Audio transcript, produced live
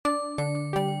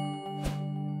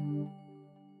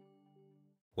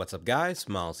What's up guys,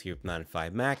 Miles here with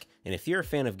 95Mac, and if you're a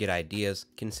fan of good ideas,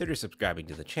 consider subscribing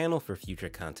to the channel for future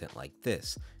content like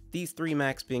this. These three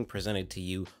Macs being presented to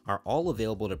you are all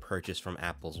available to purchase from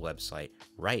Apple's website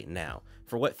right now.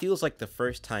 For what feels like the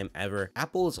first time ever,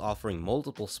 Apple is offering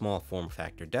multiple small form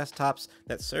factor desktops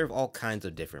that serve all kinds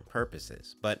of different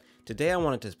purposes. But today I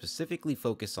wanted to specifically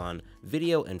focus on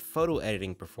video and photo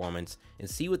editing performance and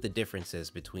see what the difference is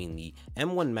between the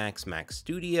M1 Max Mac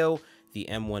Studio, the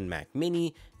M1 Mac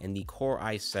Mini, and the Core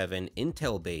i7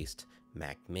 Intel-based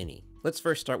Mac Mini. Let's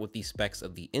first start with the specs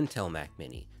of the Intel Mac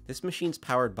Mini. This machine's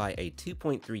powered by a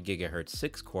 2.3 GHz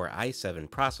 6-core i7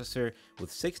 processor with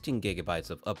 16 GB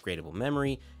of upgradable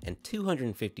memory and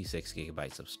 256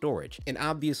 GB of storage. And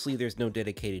obviously there's no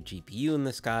dedicated GPU in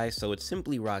this guy, so it's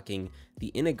simply rocking the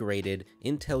integrated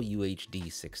Intel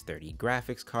UHD 630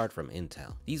 graphics card from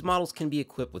Intel. These models can be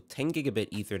equipped with 10 gigabit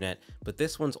Ethernet, but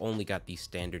this one's only got the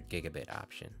standard gigabit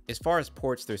option. As far as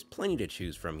ports, there's plenty to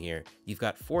choose from here. You've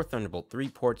got 4 Thunderbolt 3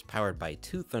 ports powered by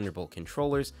 2 Thunderbolt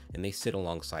controllers, and they sit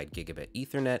alongside gigabit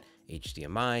Ethernet,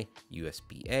 HDMI,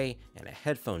 USB-A, and a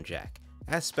headphone jack.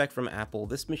 As spec from Apple,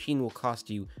 this machine will cost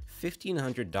you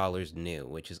 $1,500 new,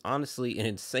 which is honestly an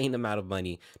insane amount of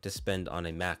money to spend on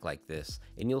a Mac like this,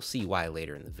 and you'll see why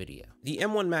later in the video. The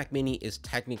M1 Mac Mini is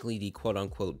technically the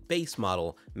quote-unquote base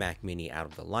model Mac Mini out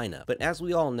of the lineup, but as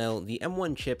we all know, the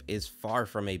M1 chip is far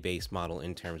from a base model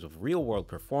in terms of real-world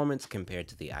performance compared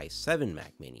to the i7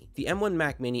 Mac Mini. The M1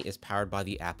 Mac Mini is powered by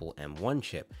the Apple M1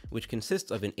 chip, which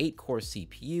consists of an 8-core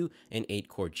CPU and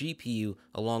 8-core GPU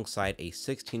alongside a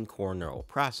 16-core neural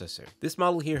processor. This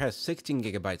model here has 16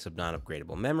 GB of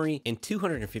non-upgradable memory and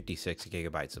 256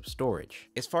 GB of storage.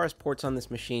 As far as ports on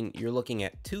this machine, you're looking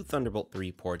at 2 Thunderbolt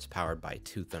 3 ports powered by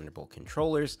 2 Thunderbolt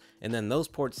controllers, and then those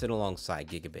ports sit alongside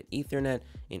gigabit Ethernet,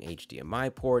 an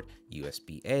HDMI port,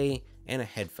 USB-A, and a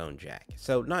headphone jack.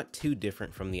 So not too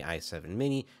different from the i7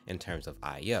 Mini in terms of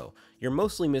I/O. You're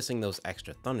mostly missing those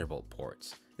extra Thunderbolt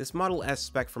ports. This model as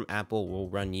spec from Apple will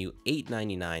run you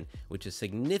 $899, which is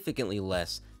significantly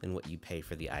less than what you pay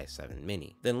for the i7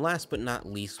 Mini. Then last but not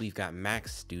least, we've got Mac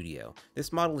Studio.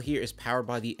 This model here is powered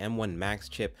by the M1 Max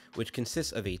chip, which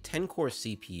consists of a 10-core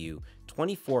CPU,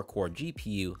 24-core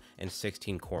GPU, and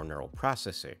 16-core neural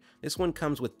processor. This one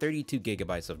comes with 32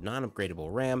 GB of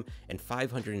non-upgradable RAM and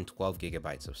 512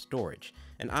 GB of storage.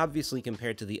 And obviously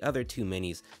compared to the other two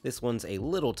minis, this one's a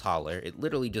little taller. It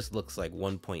literally just looks like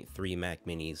 1.3 Mac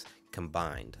Minis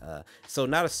combined. So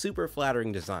not a super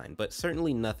flattering design, but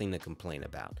certainly nothing to complain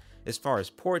about. As far as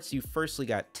ports, you firstly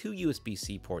got 2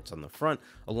 USB-C ports on the front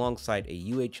alongside a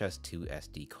UHS 2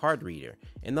 SD card reader,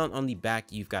 and then on the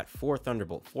back you've got 4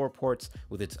 Thunderbolt 4 ports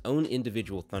with its own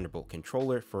individual Thunderbolt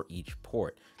controller for each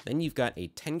port. Then you've got a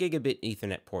 10 gigabit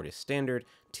Ethernet port as standard,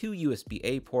 2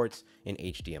 USB-A ports, an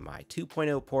HDMI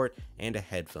 2.0 port, and a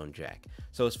headphone jack.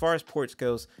 So as far as ports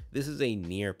goes, this is a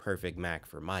near perfect Mac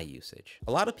for my usage.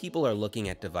 A lot of people are looking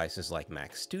at devices like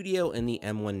Mac Studio and the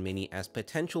M1 Mini as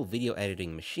potential video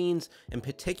editing machines, and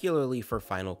particularly for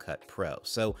Final Cut Pro.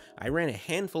 So I ran a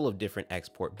handful of different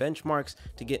export benchmarks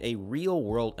to get a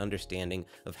real-world understanding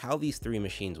of how these three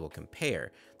machines will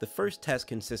compare. The first test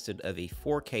consisted of a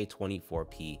 4K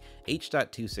 24p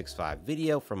H.265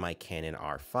 video from my Canon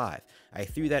R5. I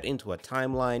threw that into a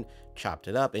timeline, chopped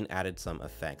it up, and added some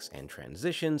effects and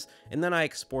transitions, and then I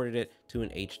exported it to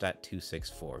an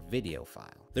H.264 video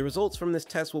file. The results from this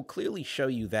test will clearly show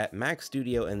you that Mac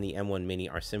Studio and the M1 Mini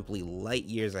are simply light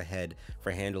years ahead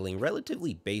for handling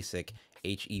relatively basic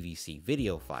HEVC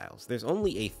video files. There's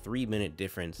only a 3-minute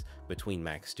difference between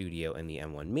Mac Studio and the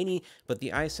M1 Mini, but the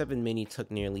i7 Mini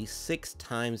took nearly 6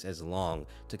 times as long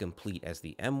to complete as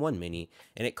the M1 Mini,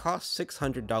 and it cost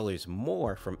 $600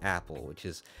 more from Apple, which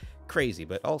is crazy,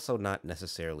 but also not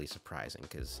necessarily surprising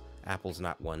because Apple's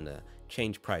not one to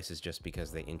change prices just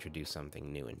because they introduce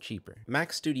something new and cheaper.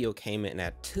 Mac Studio came in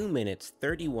at 2 minutes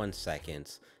 31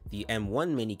 seconds, the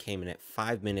M1 Mini came in at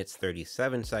 5 minutes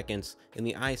 37 seconds, and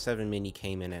the i7 Mini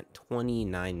came in at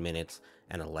 29 minutes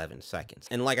and 11 seconds.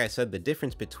 And like I said, the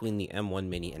difference between the M1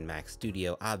 Mini and Mac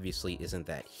Studio obviously isn't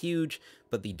that huge,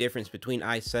 but the difference between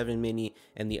i7 Mini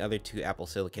and the other two Apple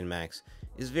Silicon Macs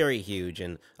is very huge,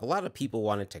 and a lot of people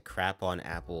wanted to crap on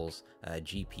Apple's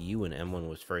GPU when M1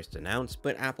 was first announced,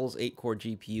 but Apple's 8-core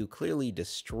GPU clearly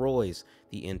destroys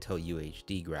the Intel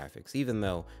UHD graphics, even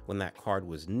though when that card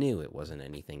was new, it wasn't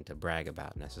anything to brag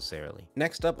about necessarily.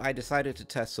 Next up, I decided to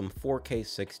test some 4K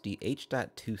 60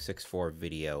 H.264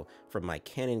 video from my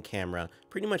Canon camera,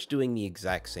 pretty much doing the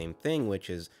exact same thing, which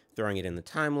is throwing it in the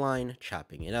timeline,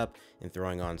 chopping it up, and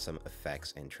throwing on some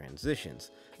effects and transitions.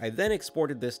 I then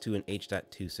exported this to an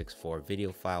H.264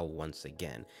 video file once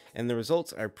again, and the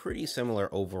results are pretty similar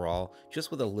overall,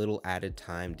 just with a little added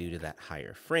time due to that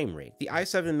higher frame rate. The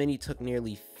i7 Mini took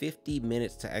nearly 50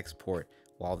 minutes to export,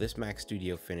 while this Mac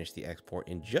Studio finished the export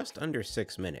in just under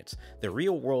 6 minutes. The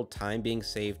real world time being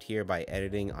saved here by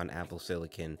editing on Apple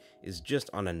Silicon is just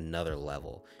on another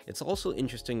level. It's also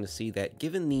interesting to see that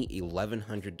given the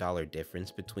 $1,100 difference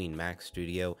between Mac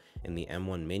Studio and the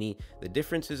M1 Mini, the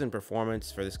differences in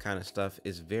performance for this kind of stuff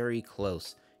is very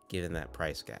close given that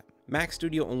price gap. Mac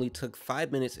Studio only took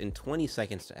 5 minutes and 20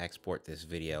 seconds to export this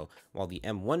video, while the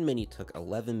M1 Mini took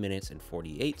 11 minutes and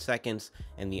 48 seconds,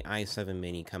 and the i7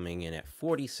 Mini coming in at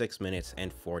 46 minutes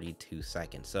and 42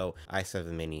 seconds. So i7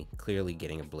 Mini clearly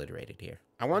getting obliterated here.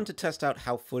 I wanted to test out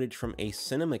how footage from a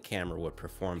cinema camera would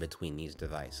perform between these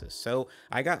devices. So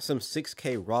I got some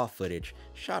 6K raw footage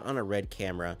shot on a Red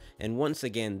camera, and once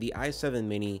again, the i7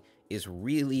 Mini is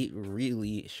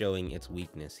really showing its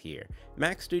weakness here.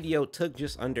 Mac Studio took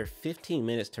just under 15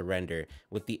 minutes to render,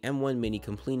 with the M1 Mini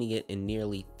completing it in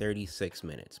nearly 36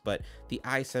 minutes, but the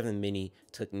i7 Mini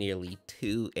took nearly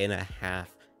 2.5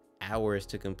 hours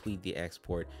to complete the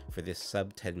export for this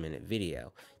sub 10-minute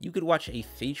video. You could watch a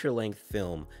feature-length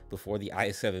film before the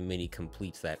i7 Mini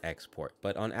completes that export,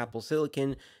 but on Apple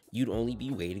Silicon, you'd only be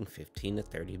waiting 15 to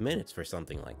 30 minutes for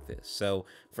something like this. So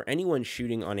for anyone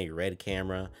shooting on a Red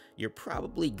camera, you're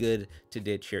probably good to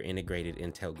ditch your integrated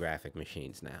Intel graphic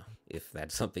machines now, if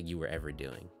that's something you were ever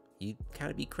doing. You'd kind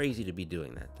of be crazy to be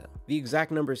doing that though. The exact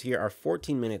numbers here are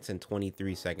 14 minutes and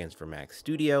 23 seconds for Mac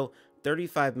Studio,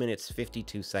 35 minutes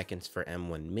 52 seconds for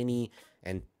M1 Mini,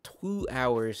 and 2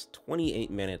 hours 28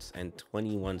 minutes and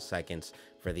 21 seconds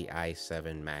for the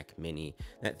i7 Mac Mini.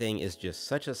 That thing is just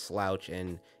such a slouch,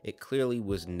 and it clearly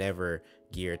was never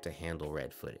geared to handle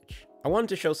Red footage. I wanted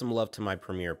to show some love to my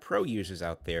Premiere Pro users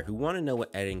out there who want to know what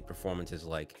editing performance is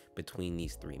like between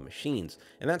these three machines,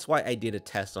 and that's why I did a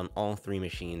test on all three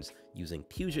machines using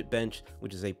Puget Bench,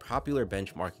 which is a popular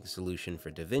benchmarking solution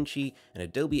for DaVinci and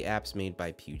Adobe apps made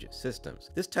by Puget Systems.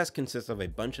 This test consists of a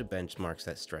bunch of benchmarks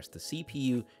that stress the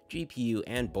CPU, GPU,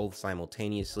 and both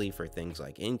simultaneously for things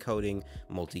like encoding,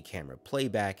 multi-camera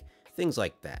playback, things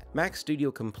like that. Mac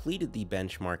Studio completed the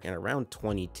benchmark in around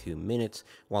 22 minutes,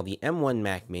 while the M1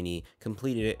 Mac Mini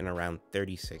completed it in around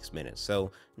 36 minutes,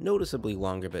 so noticeably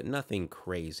longer, but nothing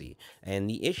crazy. And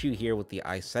the issue here with the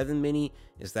i7 Mini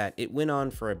is that it went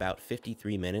on for about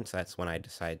 53 minutes. That's when I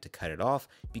decided to cut it off,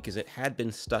 because it had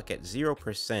been stuck at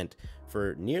 0%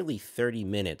 for nearly 30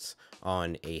 minutes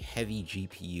on a heavy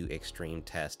GPU extreme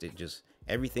test.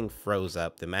 Everything froze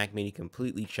up, the Mac Mini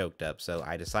completely choked up, so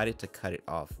I decided to cut it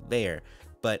off there.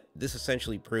 But this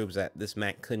essentially proves that this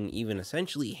Mac couldn't even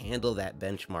essentially handle that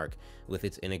benchmark with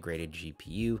its integrated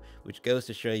GPU, which goes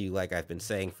to show you, like I've been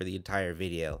saying for the entire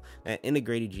video, that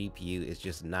integrated GPU is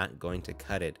just not going to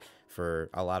cut it for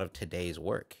a lot of today's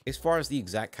work. As far as the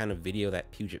exact kind of video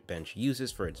that Puget Bench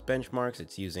uses for its benchmarks,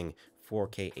 it's using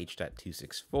 4K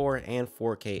H.264 and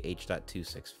 4K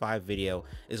H.265 video,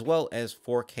 as well as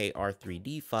 4K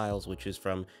R3D files, which is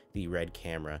from the Red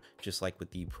camera, just like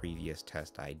with the previous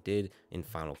test I did in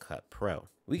Final Cut Pro.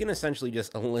 We can essentially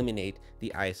just eliminate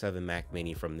the i7 Mac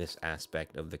Mini from this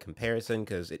aspect of the comparison,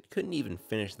 because it couldn't even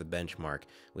finish the benchmark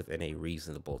within a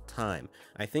reasonable time.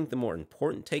 I think the more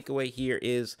important takeaway here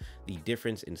is the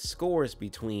difference in scores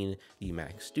between the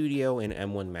Mac Studio and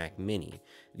M1 Mac Mini.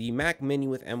 The Mac Mini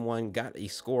with M1 got a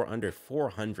score under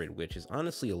 400, which is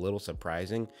honestly a little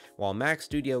surprising, while Mac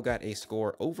Studio got a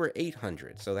score over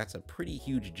 800, so that's a pretty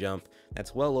huge jump.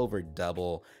 That's well over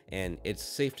double, and it's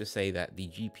safe to say that the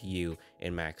GPU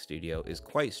in Mac Studio is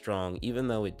quite strong, even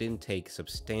though it didn't take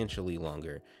substantially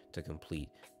longer to complete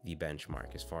the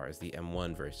benchmark as far as the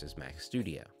M1 versus Mac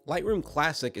Studio. Lightroom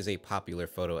Classic is a popular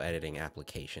photo editing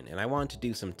application, and I wanted to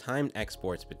do some timed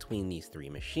exports between these three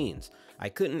machines. I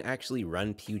couldn't actually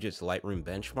run Puget's Lightroom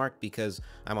benchmark because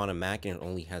I'm on a Mac and it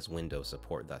only has Windows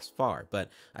support thus far, but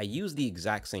I used the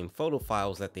exact same photo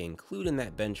files that they include in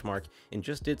that benchmark and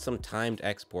just did some timed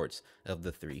exports of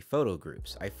the three photo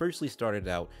groups. I firstly started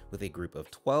out with a group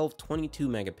of 12 22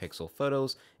 megapixel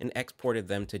photos and exported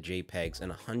them to JPEGs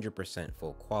in 100%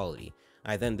 full quality.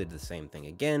 I then did the same thing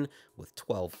again with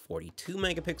 1242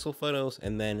 megapixel photos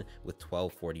and then with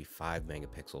 1245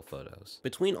 megapixel photos.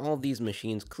 Between all of these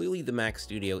machines, clearly the Mac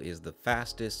Studio is the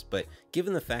fastest, but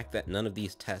given the fact that none of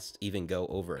these tests even go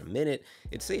over a minute,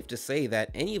 it's safe to say that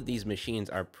any of these machines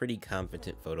are pretty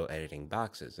competent photo editing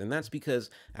boxes, and that's because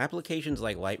applications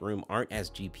like Lightroom aren't as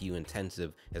GPU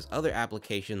intensive as other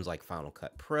applications like Final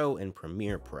Cut Pro and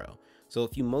Premiere Pro. So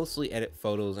if you mostly edit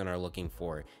photos and are looking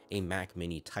for a Mac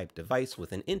Mini type device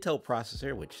with an Intel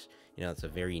processor, which it's a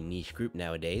very niche group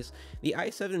nowadays, the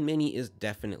i7 Mini is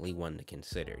definitely one to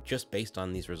consider, just based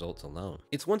on these results alone.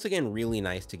 It's once again really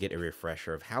nice to get a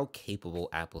refresher of how capable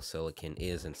Apple Silicon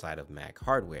is inside of Mac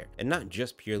hardware, and not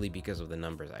just purely because of the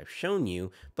numbers I've shown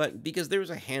you, but because there was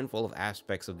a handful of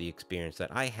aspects of the experience that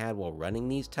I had while running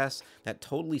these tests that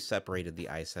totally separated the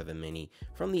i7 Mini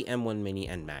from the M1 Mini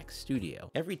and Mac Studio.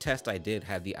 Every test I did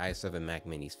had the i7 Mac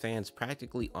Mini's fans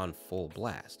practically on full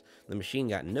blast. The machine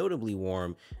got notably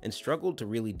warm and struggled to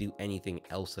really do anything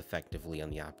else effectively on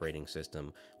the operating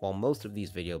system while most of these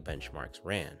video benchmarks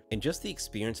ran. And just the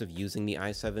experience of using the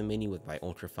i7 Mini with my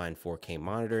ultrafine 4K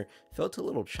monitor felt a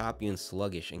little choppy and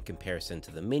sluggish in comparison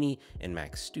to the Mini and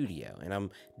Mac Studio, and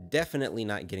I'm definitely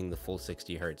not getting the full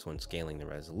 60 Hz when scaling the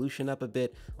resolution up a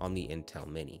bit on the Intel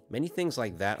Mini. Many things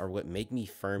like that are what make me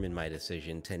firm in my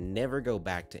decision to never go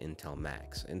back to Intel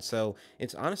Macs, and so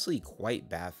it's honestly quite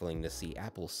baffling to see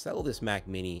Apple sell this Mac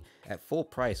Mini at full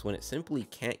price when it simply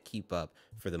can't keep up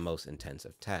for the most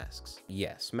intensive tasks.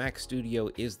 Yes, Mac Studio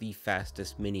is the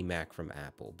fastest mini Mac from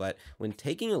Apple, but when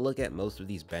taking a look at most of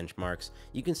these benchmarks,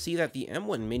 you can see that the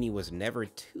M1 Mini was never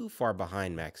too far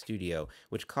behind Mac Studio,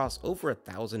 which costs over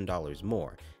 $1,000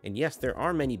 more. And yes, there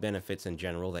are many benefits in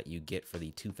general that you get for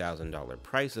the $2,000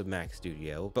 price of Mac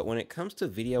Studio, but when it comes to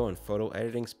video and photo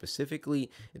editing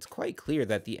specifically, it's quite clear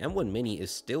that the M1 Mini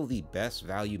is still the best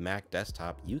value Mac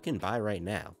desktop you can buy right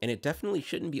now, and it definitely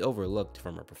shouldn't be overlooked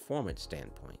from a performance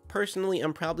standpoint. Personally,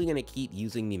 I'm probably going to keep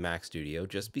using the Mac Studio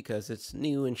just because it's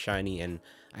new and shiny, and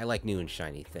I like new and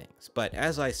shiny things. But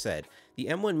as I said, the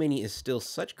M1 Mini is still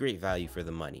such great value for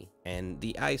the money, and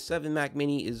the i7 Mac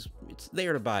Mini it's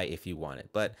there to buy if you want it,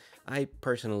 but I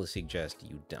personally suggest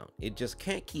you don't. It just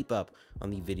can't keep up on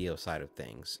the video side of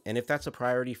things, and if that's a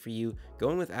priority for you,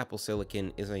 going with Apple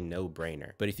Silicon is a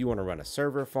no-brainer. But if you want to run a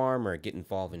server farm or get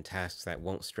involved in tasks that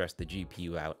won't stress the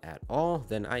GPU out at all,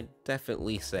 then I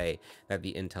definitely say that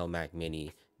the Intel Mac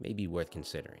Mini may be worth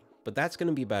considering. But that's going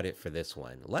to be about it for this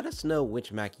one. Let us know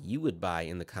which Mac you would buy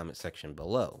in the comment section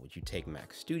below. Would you take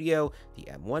Mac Studio, the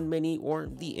M1 Mini, or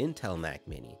the Intel Mac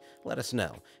Mini? Let us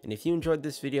know. And if you enjoyed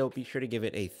this video, be sure to give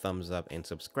it a thumbs up and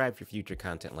subscribe for future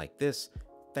content like this.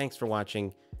 Thanks for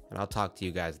watching, and I'll talk to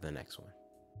you guys in the next one.